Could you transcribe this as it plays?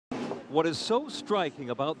What is so striking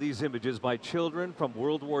about these images by children from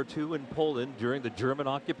World War II in Poland during the German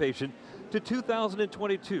occupation to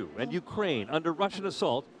 2022 and Ukraine under Russian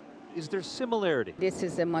assault is their similarity. This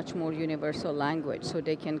is a much more universal language, so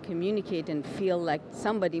they can communicate and feel like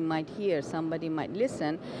somebody might hear, somebody might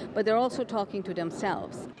listen, but they're also talking to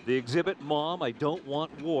themselves. The exhibit, Mom, I Don't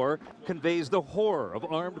Want War, conveys the horror of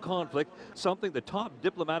armed conflict, something the top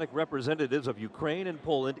diplomatic representatives of Ukraine and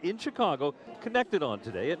Poland in Chicago connected on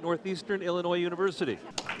today at Northeastern Illinois University.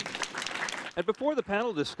 And before the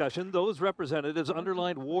panel discussion, those representatives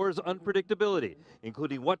underlined war's unpredictability,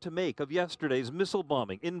 including what to make of yesterday's missile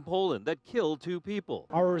bombing in Poland that killed 2 people.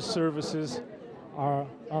 Our services are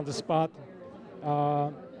on the spot.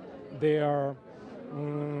 They are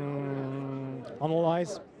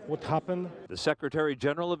analyze what happened. The Secretary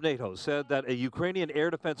General of NATO said that a Ukrainian air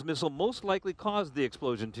defense missile most likely caused the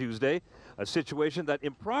explosion Tuesday, a situation that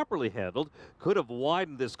improperly handled could have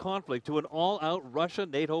widened this conflict to an all-out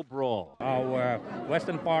Russia-NATO brawl. Our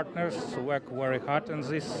Western partners work very hard on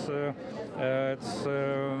this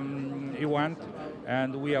event,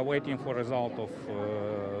 and we are waiting for result of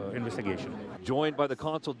investigation. Joined by the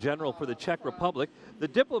Consul General for the Czech Republic, the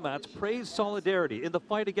diplomats praised solidarity in the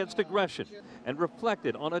fight against aggression and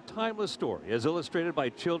reflected on a timeless story as illustrated by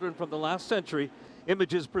children from the last century,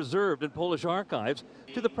 images preserved in Polish archives,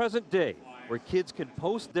 to the present day, where kids can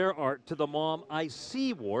post their art to the Mom I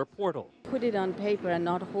See War portal. Put it on paper and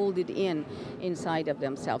not hold it inside of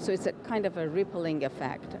themselves, so it's a kind of a rippling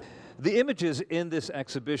effect. The images in this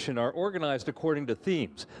exhibition are organized according to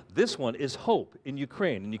themes. This one is hope in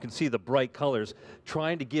Ukraine, and you can see the bright colors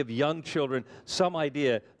trying to give young children some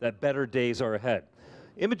idea that better days are ahead.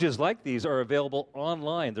 Images like these are available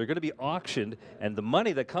online. They're going to be auctioned, and the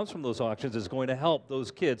money that comes from those auctions is going to help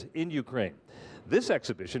those kids in Ukraine. This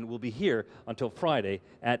exhibition will be here until Friday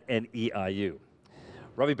at NEIU.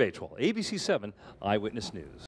 Ravi Baitwal, ABC 7 Eyewitness News.